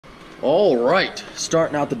All right,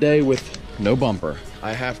 starting out the day with no bumper.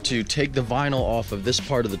 I have to take the vinyl off of this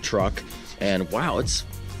part of the truck, and wow, it's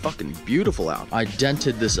fucking beautiful out. I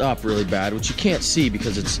dented this up really bad, which you can't see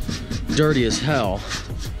because it's dirty as hell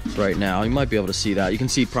right now. You might be able to see that. You can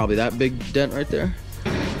see probably that big dent right there.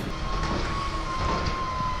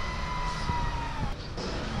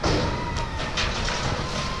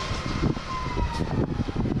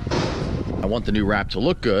 I want the new wrap to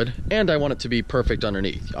look good, and I want it to be perfect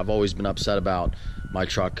underneath. I've always been upset about my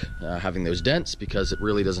truck having those dents because it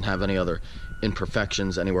really doesn't have any other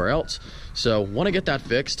imperfections anywhere else. So want to get that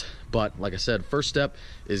fixed, but like I said, first step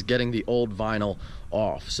is getting the old vinyl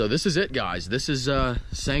off. So this is it, guys. This is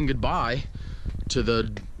saying goodbye to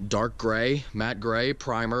the dark gray, matte gray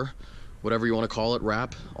primer, whatever you want to call it,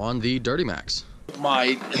 wrap on the Duramax.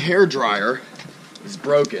 My hair dryer is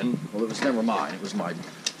broken. Well, it was never mine. It was my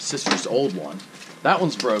sister's old one. That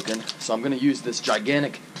one's broken, so I'm going to use this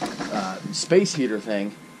gigantic space heater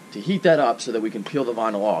thing to heat that up so that we can peel the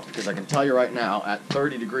vinyl off, because I can tell you right now, at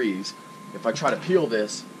 30 degrees, if I try to peel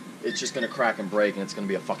this, it's just going to crack and break, and it's going to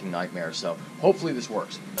be a fucking nightmare. So hopefully this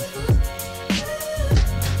works.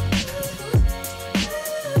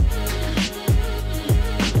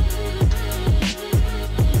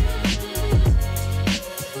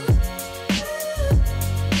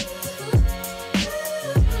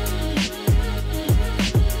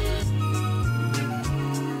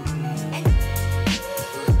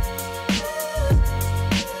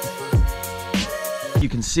 You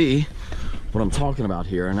can see what I'm talking about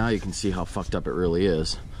here, and now you can see how fucked up it really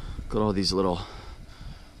is. Look at all these little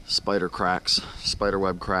spider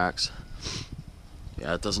web cracks.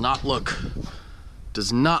 Yeah, it does not look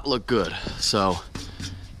good. So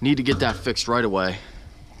need to get that fixed right away.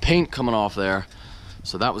 Paint coming off there,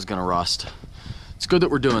 so that was gonna rust. It's good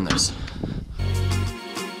that we're doing this.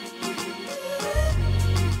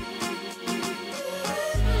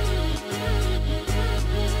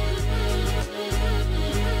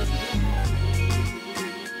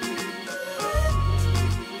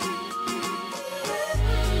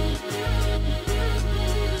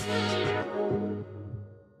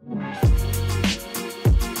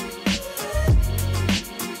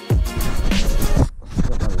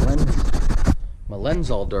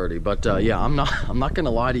 Lens all dirty, but yeah, I'm not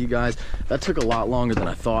gonna lie to you guys, that took a lot longer than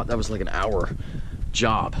I thought. That was like an hour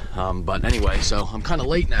job, but anyway, so I'm kind of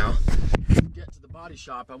late now to get to the body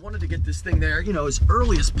shop. I wanted to get this thing there, you know, as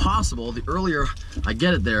early as possible. The earlier I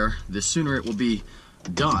get it there, the sooner it will be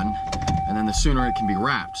done, and then the sooner it can be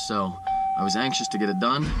wrapped. So I was anxious to get it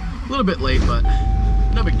done. A little bit late, but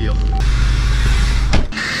no big deal.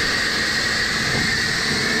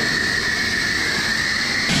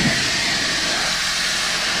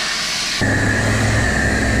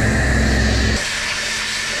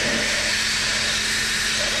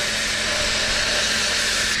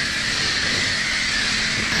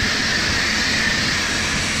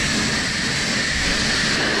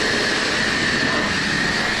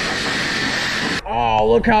 Oh,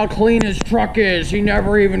 look how clean his truck is. He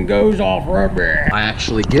never even goes off rubber. I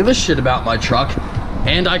actually give a shit about my truck,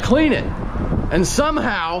 and I clean it. And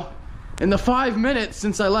somehow, in the 5 minutes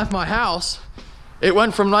since I left my house, it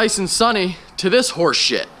went from nice and sunny to this horse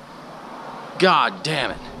shit. God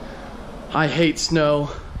damn it. I hate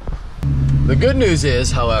snow. The good news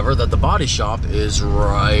is, however, that the body shop is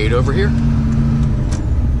right over here.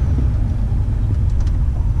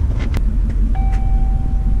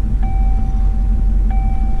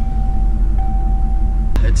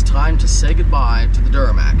 It's time to say goodbye to the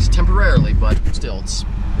Duramax, temporarily, but still, it's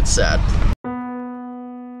sad.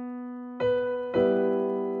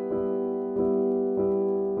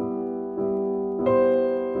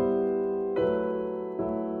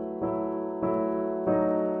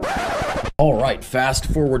 All right, fast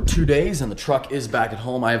forward 2 days and the truck is back at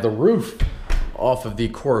home. I have the roof off of the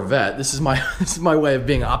Corvette. This is my way of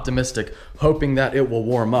being optimistic, hoping that it will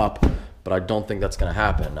warm up, but I don't think that's gonna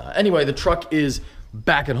happen. Anyway, the truck is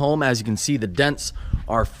back at home. As you can see, the dents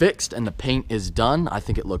are fixed and the paint is done. I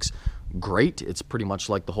think it looks great. It's pretty much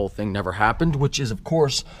like the whole thing never happened, which is of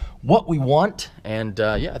course what we want. And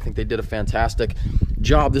yeah, I think they did a fantastic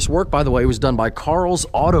job. This work, by the way, was done by Carl's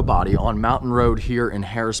Auto Body on Mountain Road here in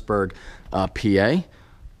Harrisburg, PA.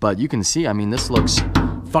 But you can see, I mean, this looks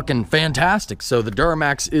fucking fantastic. So the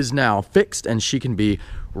Duramax is now fixed and she can be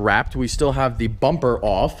wrapped. We still have the bumper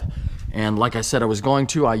off. And like I said I was going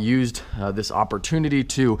to, I used this opportunity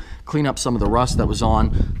to clean up some of the rust that was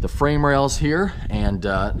on the frame rails here. And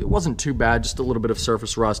it wasn't too bad, just a little bit of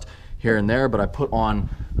surface rust here and there. But I put on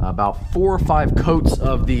about 4 or 5 coats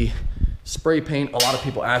of the spray paint. A lot of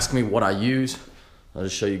people ask me what I use. I'll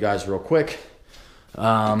just show you guys real quick.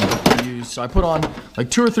 So I put on like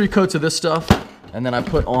 2 or 3 coats of this stuff, and then I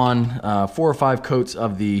put on 4 or 5 coats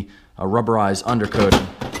of the rubberized undercoating.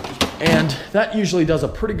 And that usually does a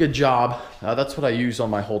pretty good job. That's what I use on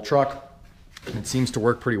my whole truck. It seems to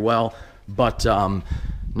work pretty well. But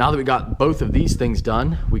now that we got both of these things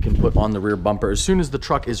done, we can put on the rear bumper. As soon as the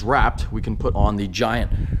truck is wrapped, we can put on the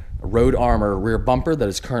giant Road Armor rear bumper that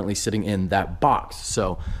is currently sitting in that box.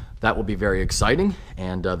 So that will be very exciting,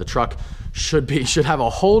 and the truck should have a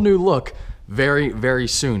whole new look very, very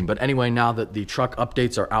soon. But anyway, now that the truck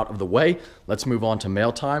updates are out of the way, let's move on to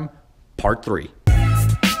mail time, part 3.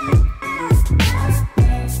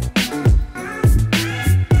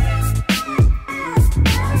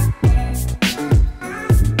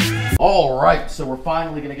 All right, so we're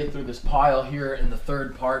finally gonna get through this pile here in the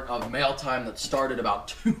third part of mail time that started about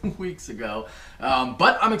 2 weeks ago.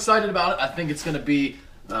 But I'm excited about it. I think it's gonna be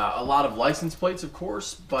a lot of license plates, of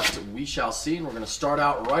course, but we shall see. And we're gonna start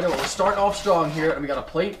out right away. We're starting off strong here, and we got a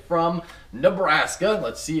plate from Nebraska.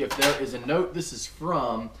 Let's see if there is a note. This is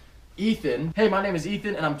from Ethan. Hey, my name is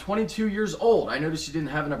Ethan and I'm 22 years old. I noticed you didn't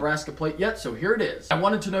have a Nebraska plate yet, so here it is. I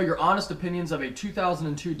wanted to know your honest opinions of a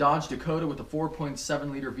 2002 Dodge Dakota with a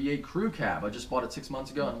 4.7 liter V8 crew cab. I just bought it 6 months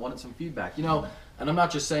ago and wanted some feedback. You know, and I'm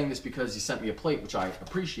not just saying this because you sent me a plate, which I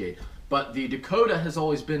appreciate, but the Dakota has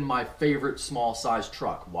always been my favorite small size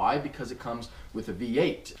truck. Why? Because it comes with a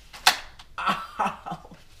V8. Ow.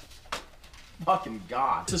 Fucking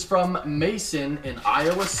God. This is from Mason in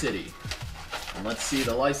Iowa City. And let's see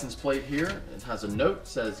the license plate here. It has a note,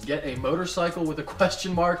 says get a motorcycle with a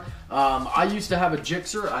question mark. I used to have a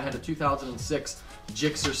Gixxer. I had a 2006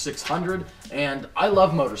 Gixxer 600, and I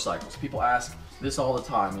love motorcycles. People ask this all the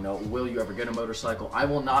time, you know, will you ever get a motorcycle? I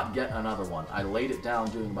will not get another one. I laid it down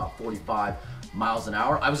doing about 45 miles an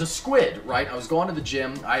hour. I was a squid, right? I was going to the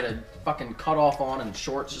gym. I had a fucking cutoff on and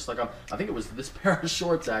shorts, just like I think it was this pair of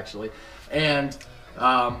shorts actually. And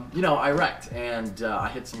you know, I wrecked and I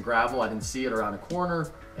hit some gravel. I didn't see it around a corner,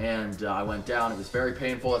 and I went down. It was very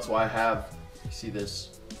painful. That's why I have, you see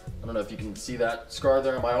this, I don't know if you can see that scar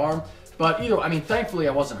there on my arm, but either, I mean, thankfully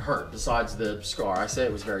I wasn't hurt besides the scar. I say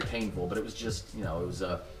it was very painful, but it was just, you know, it was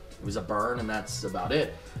a burn, and that's about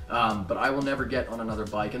it. But I will never get on another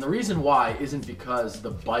bike, and the reason why isn't because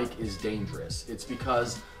the bike is dangerous. It's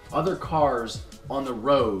because other cars on the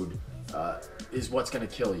road is what's gonna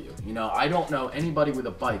kill you. You know, I don't know anybody with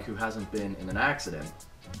a bike who hasn't been in an accident.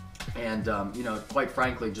 And you know, quite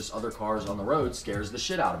frankly, just other cars on the road scares the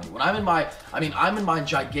shit out of me. When I'm in my, I'm in my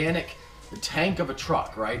gigantic tank of a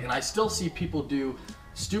truck, right? And I still see people do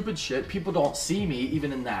stupid shit. People don't see me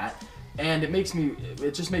even in that. And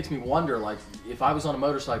it just makes me wonder, like, if I was on a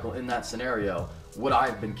motorcycle in that scenario, would I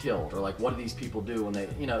have been killed? Or like, what do these people do when they,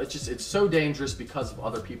 you know, it's so dangerous because of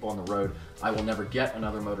other people on the road. I will never get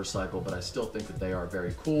another motorcycle, but I still think that they are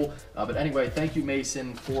very cool. But anyway, thank you,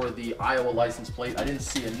 Mason, for the Iowa license plate. I didn't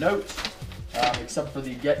see a note, except for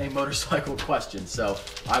the get a motorcycle question. So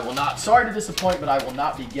I will not, sorry to disappoint, but I will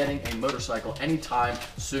not be getting a motorcycle anytime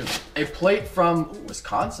soon. A plate from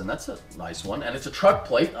Wisconsin, that's a nice one. And it's a truck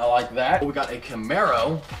plate, I like that. We got a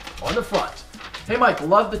Camaro on the front. Hey Mike,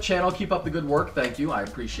 love the channel, keep up the good work, thank you, I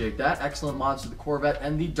appreciate that. Excellent mods to the Corvette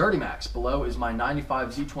and the Duramax. Below is my 95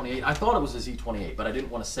 Z28. I thought it was a Z28, but I didn't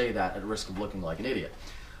want to say that at risk of looking like an idiot.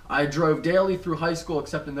 I drove daily through high school,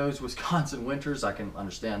 except in those Wisconsin winters, I can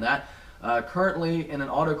understand that. Currently in an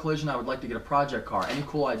auto collision, I would like to get a project car. Any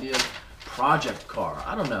cool ideas? Project car,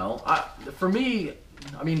 I don't know. For me,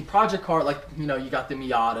 I mean, project car, like, you know, you got the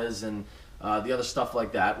Miatas and the other stuff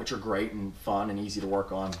like that, which are great and fun and easy to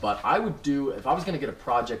work on. But I would do, if I was going to get a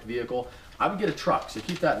project vehicle, I would get a truck. So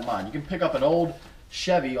keep that in mind. You can pick up an old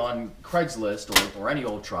Chevy on Craigslist or any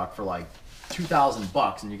old truck for like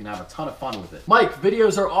 $2,000 and you can have a ton of fun with it. Mike,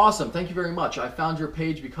 videos are awesome. Thank you very much. I found your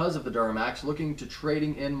page because of the Duramax. Looking to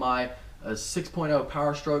trading in my 6.0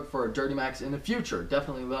 Power Stroke for a Duramax in the future.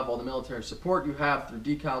 Definitely love all the military support you have through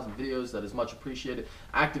decals and videos. That is much appreciated.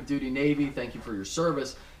 Active duty Navy, thank you for your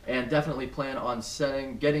service. And definitely plan on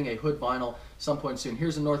getting a hood vinyl some point soon.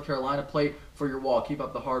 Here's a North Carolina plate for your wall. Keep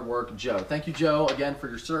up the hard work, Joe. Thank you, Joe, again for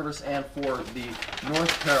your service and for the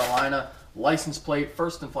North Carolina license plate.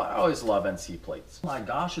 First and I always love NC plates. Oh my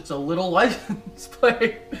gosh, it's a little license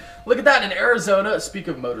plate. Look at that, in Arizona. Speak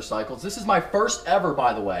of motorcycles, this is my first ever,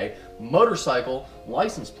 by the way, motorcycle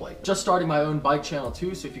license plate. Just starting my own bike channel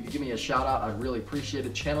too, so if you could give me a shout out, I'd really appreciate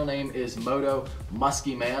it. Channel name is Moto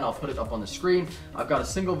Muskie Man. I'll put it up on the screen. I've got a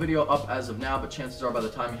single video up as of now, but chances are by the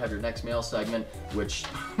time you have your next mail segment, which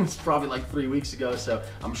is probably like 3 weeks ago, so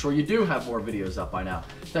I'm sure you do have more videos up by now.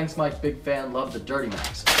 Thanks, Mike. Big fan. Love the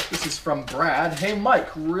Duramax. This is from Brad. Hey, Mike.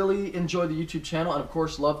 Really enjoy the YouTube channel and, of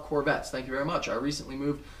course, love Corvettes. Thank you very much. I recently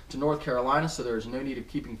moved to North Carolina, so there is no need of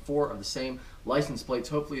keeping 4 of the same license plates.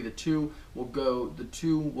 Hopefully the two will go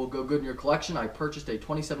good in your collection. I purchased a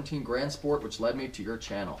 2017 Grand Sport, which led me to your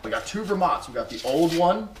channel. We got 2 Vermonts. We got the old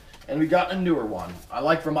one and we got a newer one. I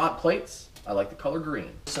like Vermont plates. I like the color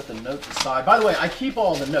green. Set the notes aside. By the way, I keep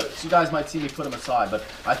all the notes. You guys might see me put them aside, but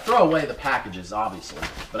I throw away the packages, obviously.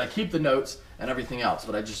 But I keep the notes and everything else.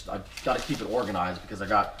 But I've got to keep it organized because I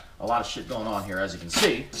got a lot of shit going on here, as you can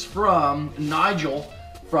see. It's from Nigel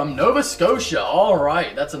from Nova Scotia. All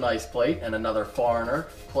right, that's a nice plate and another foreigner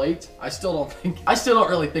plate. I still don't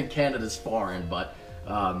really think Canada's foreign, but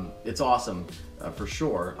it's awesome. For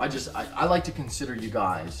sure. I like to consider you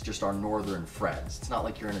guys just our northern friends. It's not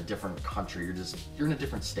like you're in a different country, you're in a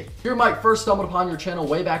different state. Here, Mike, first stumbled upon your channel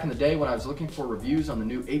way back in the day when I was looking for reviews on the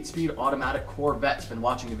new 8-speed automatic Corvette. Been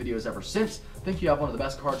watching the videos ever since. Think you have one of the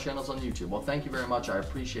best car channels on YouTube. Well, thank you very much. I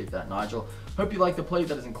appreciate that, Nigel. Hope you like the plate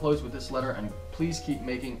that is enclosed with this letter, and please keep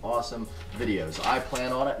making awesome videos. I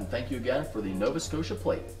plan on it, and thank you again for the Nova Scotia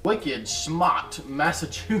plate. Wicked Schmott,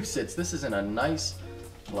 Massachusetts. This is in a nice,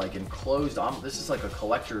 like, enclosed, this is like a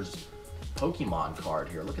collector's Pokemon card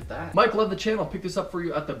here. Look at that. Mike, love the channel. Picked this up for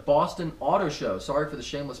you at the Boston Auto Show. Sorry for the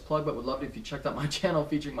shameless plug, but would love it if you checked out my channel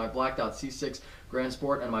featuring my blacked out C6 Grand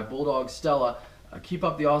Sport and my Bulldog Stella. Keep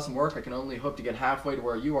up the awesome work. I can only hope to get halfway to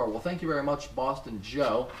where you are. Well, thank you very much, Boston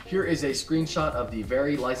Joe. Here is a screenshot of the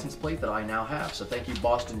very license plate that I now have. So thank you,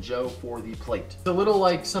 Boston Joe, for the plate. It's a little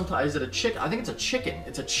like, sometimes, is it a chicken? I think it's a chicken.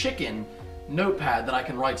 It's a chicken notepad that I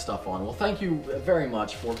can write stuff on. Well, thank you very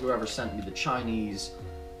much for whoever sent me the Chinese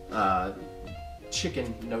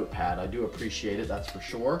chicken notepad. I do appreciate it, that's for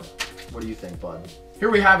sure. What do you think, bud? Here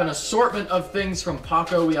we have an assortment of things from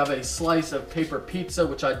Paco. We have a slice of paper pizza,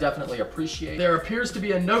 which I definitely appreciate. There appears to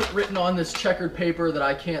be a note written on this checkered paper that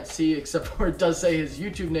I can't see, except for it does say his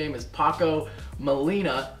YouTube name is Paco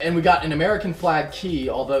Molina. And we got an American flag key,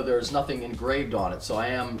 although there's nothing engraved on it, so I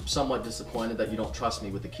am somewhat disappointed that you don't trust me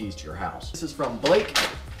with the keys to your house. This is from Blake,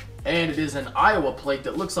 and it is an Iowa plate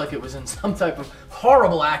that looks like it was in some type of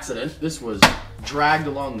horrible accident. This was dragged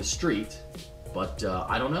along the street, but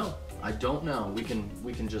I don't know. I don't know. We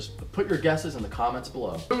can just put your guesses in the comments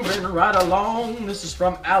below. Moving right along, this is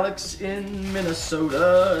from Alex in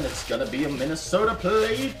Minnesota, and it's gonna be a Minnesota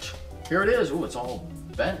plate. Here it is. Oh, it's all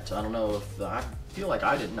bent. I don't know if I feel like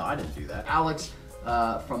I didn't do that. Alex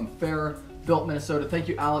from Fairfield, Minnesota. Thank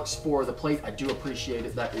you, Alex, for the plate. I do appreciate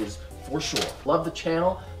it. That is for sure. Love the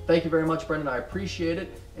channel. Thank you very much, Brendan. I appreciate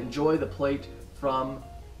it. Enjoy the plate from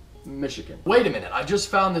Michigan. Wait a minute, I just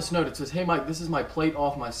found this note. It says, hey Mike, this is my plate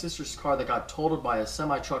off my sister's car that got totaled by a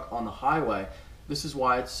semi-truck on the highway. This is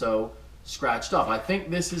why it's so scratched up. I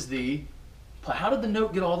think this is the, how did the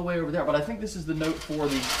note get all the way over there? But I think this is the note for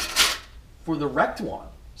the wrecked one.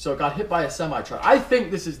 So it got hit by a semi-truck. I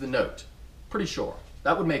think this is the note. Pretty sure.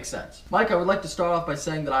 That would make sense. Mike, I would like to start off by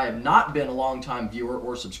saying that I have not been a long-time viewer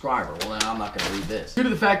or subscriber. Well, then I'm not going to read this. Due to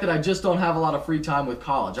the fact that I just don't have a lot of free time with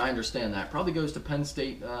college. I understand that. Probably goes to Penn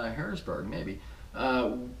State, Harrisburg, maybe.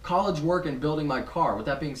 College work and building my car. With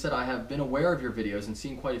that being said, I have been aware of your videos and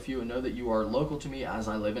seen quite a few and know that you are local to me as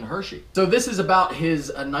I live in Hershey. So this is about his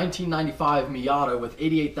 1995 Miata with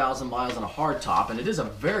 88,000 miles on a hardtop, and it is a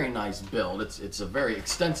very nice build. It's a very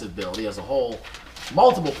extensive build. He has a whole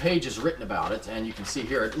multiple pages written about it, and you can see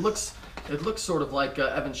here it looks sort of like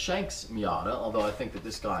Evan Shank's Miata, although I think that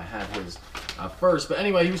this guy had his first. But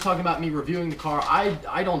anyway, he was talking about me reviewing the car.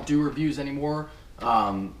 I don't do reviews anymore.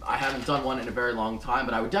 I haven't done one in a very long time,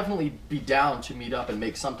 but I would definitely be down to meet up and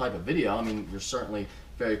make some type of video. I mean, you're certainly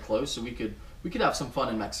very close, so we could have some fun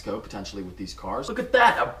in Mexico potentially with these cars. Look at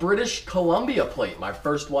that, a British Columbia plate, my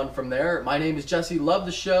first one from there. My name is Jesse, love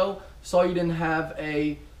the show. Saw you didn't have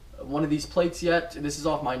one of these plates yet. This is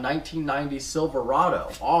off my 1990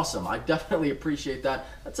 Silverado. Awesome, I definitely appreciate that.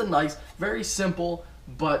 That's a nice, very simple,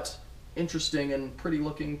 but interesting and pretty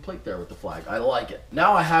looking plate there with the flag. I like it.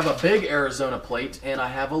 Now I have a big Arizona plate and I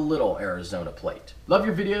have a little Arizona plate. Love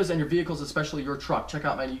your videos and your vehicles, especially your truck. Check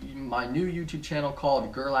out my new YouTube channel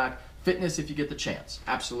called Gerlach Fitness if you get the chance.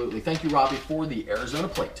 Absolutely. Thank you, Robbie, for the Arizona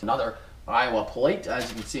plate. Another Iowa plate, as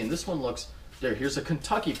you can see, and this one looks, here's a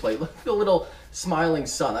Kentucky plate. Look at the little smiling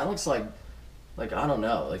sun. That looks like I don't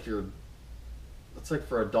know, like you're It's like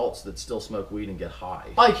for adults that still smoke weed and get high.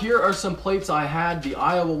 Like, here are some plates I had. The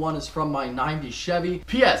Iowa one is from my 90 Chevy.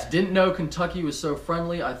 P.S. Didn't know Kentucky was so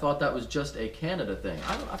friendly. I thought that was just a Canada thing.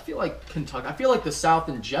 I feel like Kentucky, I feel like the South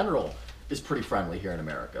in general is pretty friendly here in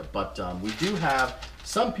America. But we do have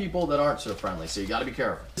some people that aren't so friendly, so you gotta be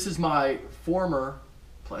careful. This is my former,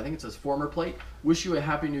 I think it says former plate. Wish you a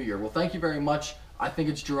Happy New Year. Well, thank you very much. I think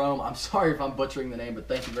it's Jerome. I'm sorry if I'm butchering the name, but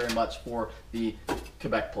thank you very much for the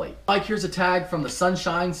Quebec plate. Mike, here's a tag from the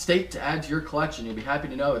Sunshine State to add to your collection. You'll be happy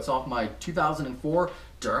to know it's off my 2004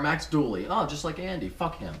 Duramax dually. Oh, just like Andy.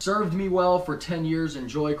 Fuck him. Served me well for 10 years.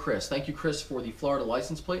 Enjoy, Chris. Thank you, Chris, for the Florida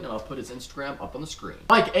license plate, and I'll put his Instagram up on the screen.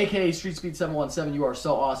 Mike, aka StreetSpeed717, you are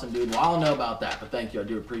so awesome, dude. Well, I don't know about that, but thank you. I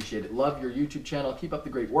do appreciate it. Love your YouTube channel. Keep up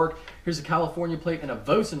the great work. Here's a California plate and a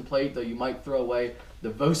Vosen plate, though you might throw away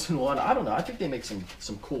the Vosen one. I don't know. I think they make some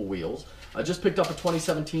cool wheels. I just picked up a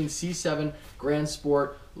 2017 C7 Grand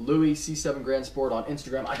Sport, Louis C7 Grand Sport on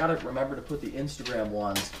Instagram. I gotta remember to put the Instagram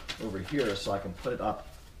ones over here so I can put it up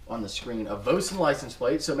on the screen. A Vosen license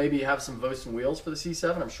plate, so maybe you have some Vosen wheels for the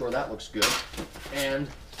C7. I'm sure that looks good. And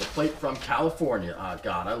the plate from California. Oh,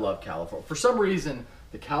 God, I love California. For some reason,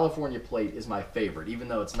 the California plate is my favorite, even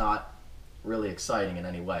though it's not really exciting in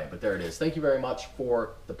any way, but there it is. Thank you very much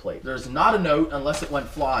for the plate. There's not a note unless it went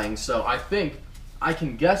flying, so I think I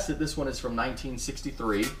can guess that this one is from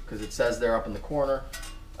 1963 because it says there up in the corner.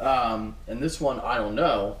 And this one, I don't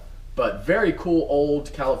know, but very cool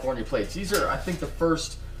old California plates. These are, I think, the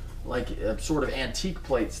first like sort of antique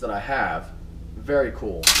plates that I have. Very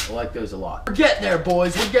cool. I like those a lot. We're getting there,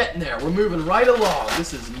 boys. We're getting there. We're moving right along.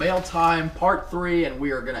 This is mail time, part 3, and we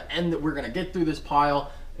are gonna end it. We're gonna get through this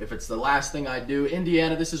pile. If it's the last thing I do.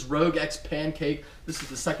 Indiana, this is Rogue X Pancake. This is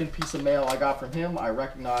the second piece of mail I got from him. I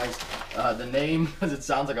recognize the name because it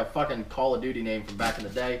sounds like a fucking Call of Duty name from back in the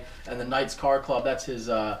day. And the Knights Car Club, that's his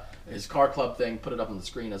car club thing. Put it up on the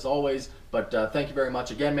screen as always. But thank you very much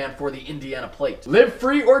again, man, for the Indiana plate. Live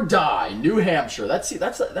free or die, New Hampshire. That's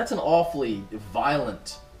an awfully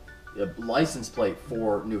violent license plate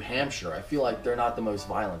for New Hampshire. I feel like they're not the most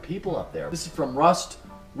violent people up there. This is from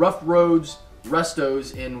Rough Roads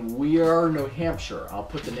Restos in Weir, New Hampshire. I'll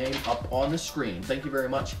put the name up on the screen. Thank you very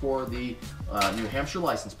much for the New Hampshire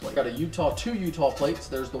license plate. Got a two Utah plates.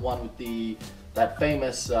 There's the one with that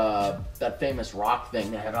famous rock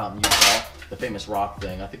thing they have out in Utah. The famous rock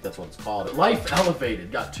thing. I think that's what it's called. Life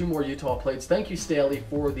Elevated. Got 2 more Utah plates. Thank you, Staley,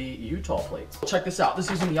 for the Utah plates. Check this out.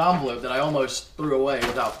 This is in the envelope that I almost threw away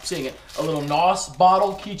without seeing it. A little NOS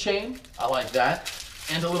bottle keychain. I like that.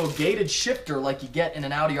 And a little gated shifter like you get in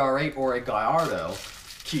an Audi R8 or a Gallardo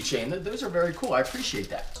keychain. Those are very cool. I appreciate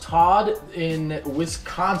that. Todd in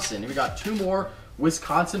Wisconsin. We got 2 more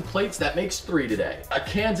Wisconsin plates. That makes 3 today. A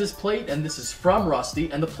Kansas plate, and this is from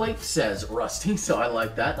Rusty, and the plate says Rusty, so I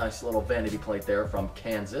like that. Nice little vanity plate there from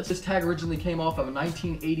Kansas. This tag originally came off of a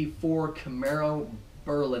 1984 Camaro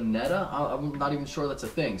Berlinetta. I'm not even sure that's a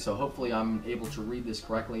thing, so hopefully I'm able to read this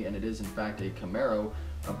correctly, and it is in fact a Camaro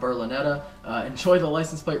Berlinetta. Enjoy the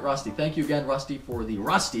license plate, Rusty. Thank you again, Rusty, for the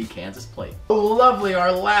Rusty Kansas plate. Oh, lovely,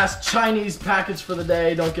 our last Chinese package for the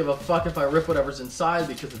day. Don't give a fuck if I rip whatever's inside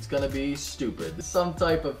because it's gonna be stupid. Some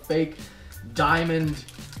type of fake diamond.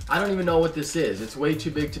 I don't even know what this is. It's way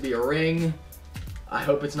too big to be a ring. I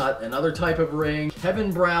hope it's not another type of ring.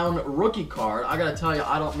 Kevin Brown rookie card. I gotta tell you,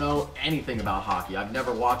 I don't know anything about hockey. I've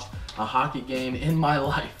never watched a hockey game in my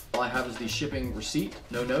life. All I have is the shipping receipt,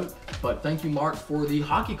 no note, but thank you, Mark, for the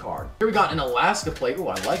hockey card. Here we got an Alaska plate. Oh,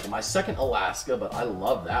 I like it. My second Alaska, but I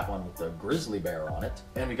love that one with the grizzly bear on it.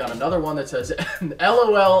 And we got another one that says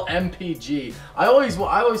LOL MPG. I always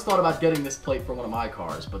thought about getting this plate for one of my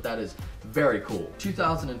cars, but that is very cool.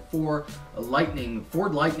 2004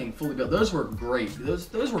 Ford Lightning fully built. Those were great.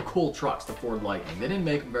 Those were cool trucks, the Ford Lightning. They didn't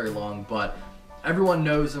make them very long, but everyone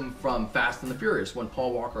knows them from Fast and the Furious when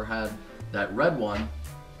Paul Walker had that red one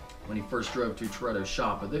when he first drove to Toretto's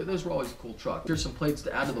shop. But those were always cool trucks. Here's some plates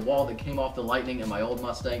to add to the wall that came off the Lightning and my old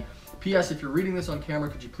Mustang. P.S. If you're reading this on camera,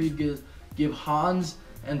 could you please give Hans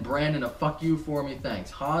and Brandon a fuck you for me?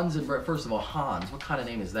 Thanks. Hans and first of all, Hans, what kind of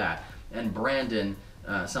name is that? And Brandon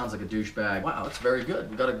sounds like a douchebag. Wow, it's very good.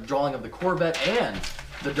 We got a drawing of the Corvette and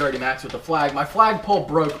the Duramax with the flag. My flagpole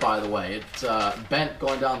broke, by the way. It's bent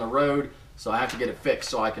going down the road, so I have to get it fixed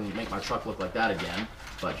so I can make my truck look like that again.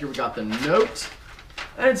 But here we got the note.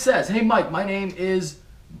 And it says, hey Mike, my name is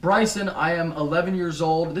Bryson. I am 11 years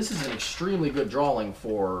old. This is an extremely good drawing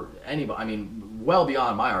for anybody. I mean, well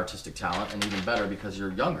beyond my artistic talent, and even better because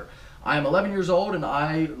you're younger. I am 11 years old and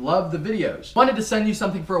I love the videos. Wanted to send you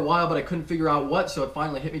something for a while, but I couldn't figure out what, so it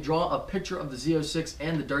finally hit me. Draw a picture of the Z06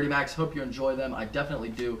 and the Duramax. Hope you enjoy them. I definitely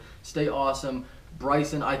do. Stay awesome.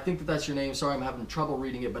 Bryson, I think that that's your name. Sorry, I'm having trouble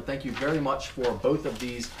reading it, but thank you very much for both of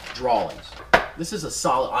these drawings. This is a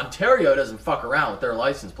solid. Ontario doesn't fuck around with their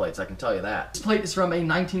license plates, I can tell you that. This plate is from a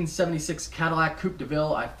 1976 Cadillac Coupe de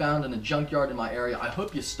Ville I found in a junkyard in my area. I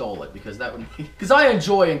hope you stole it, because that would be, because I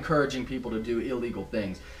enjoy encouraging people to do illegal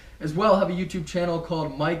things. As well, I have a YouTube channel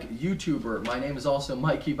called Mike YouTuber. My name is also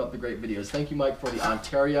Mike. Keep up the great videos. Thank you, Mike, for the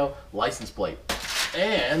Ontario license plate.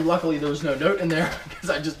 And luckily there was no note in there because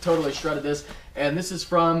I just totally shredded this. And this is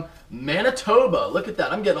from Manitoba. Look at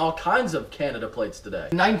that. I'm getting all kinds of Canada plates today.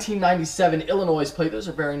 1997 Illinois plate. Those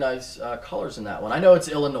are very nice colors in that one. I know it's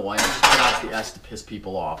Illinois. I just pronounce the S to piss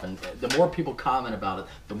people off. And the more people comment about it,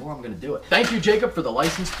 the more I'm going to do it. Thank you, Jacob, for the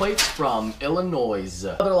license plates from Illinois.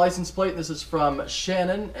 Another license plate. This is from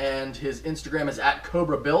Shannon, and his Instagram is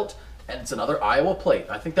 @CobraBuilt. And it's another Iowa plate.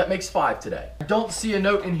 I think that makes 5 today. I don't see a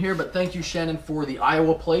note in here, but thank you, Shannon, for the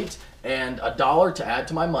Iowa plate and $1 to add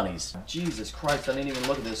to my monies. Jesus Christ, I didn't even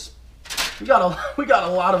look at this. We got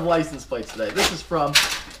a lot of license plates today. This is from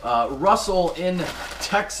Russell in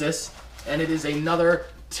Texas, and it is another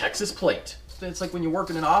Texas plate. It's like when you work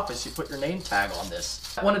in an office, you put your name tag on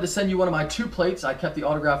this. I wanted to send you one of my 2 plates. I kept the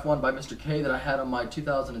autographed one by Mr. K that I had on my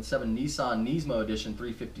 2007 Nissan Nismo Edition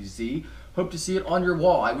 350Z. Hope to see it on your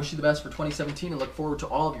wall. I wish you the best for 2017 and look forward to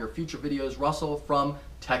all of your future videos. Russell from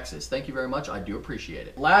Texas. Thank you very much. I do appreciate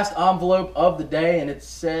it. Last envelope of the day, and it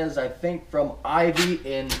says, I think, from Ivy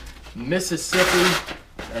in Mississippi.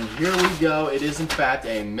 And here we go. It is, in fact,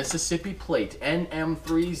 a Mississippi plate,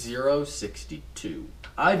 NM3062.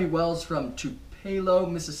 Ivy Wells from Tupelo,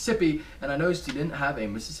 Mississippi, and I noticed you didn't have a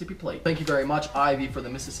Mississippi plate. Thank you very much, Ivy, for the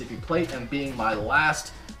Mississippi plate and being my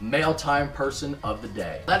last Mail Time person of the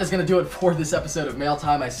day. That is going to do it for this episode of Mail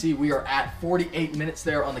Time. I see we are at 48 minutes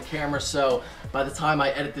there on the camera, so by the time I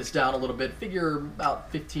edit this down a little bit, figure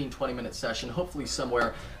about 15-20 minute session, hopefully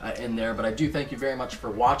somewhere in there. But I do thank you very much for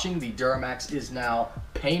watching. The Duramax is now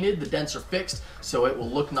painted, the dents are fixed, so it will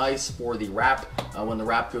look nice for the wrap when the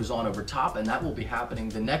wrap goes on over top, and that will be happening.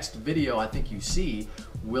 The next video I think you see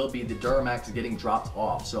will be the Duramax getting dropped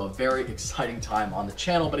off. So a very exciting time on the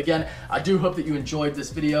channel. But again, I do hope that you enjoyed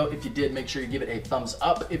this video. If you did, make sure you give it a thumbs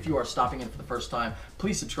up. If you are stopping in for the first time,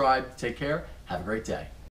 please subscribe. Take care. Have a great day.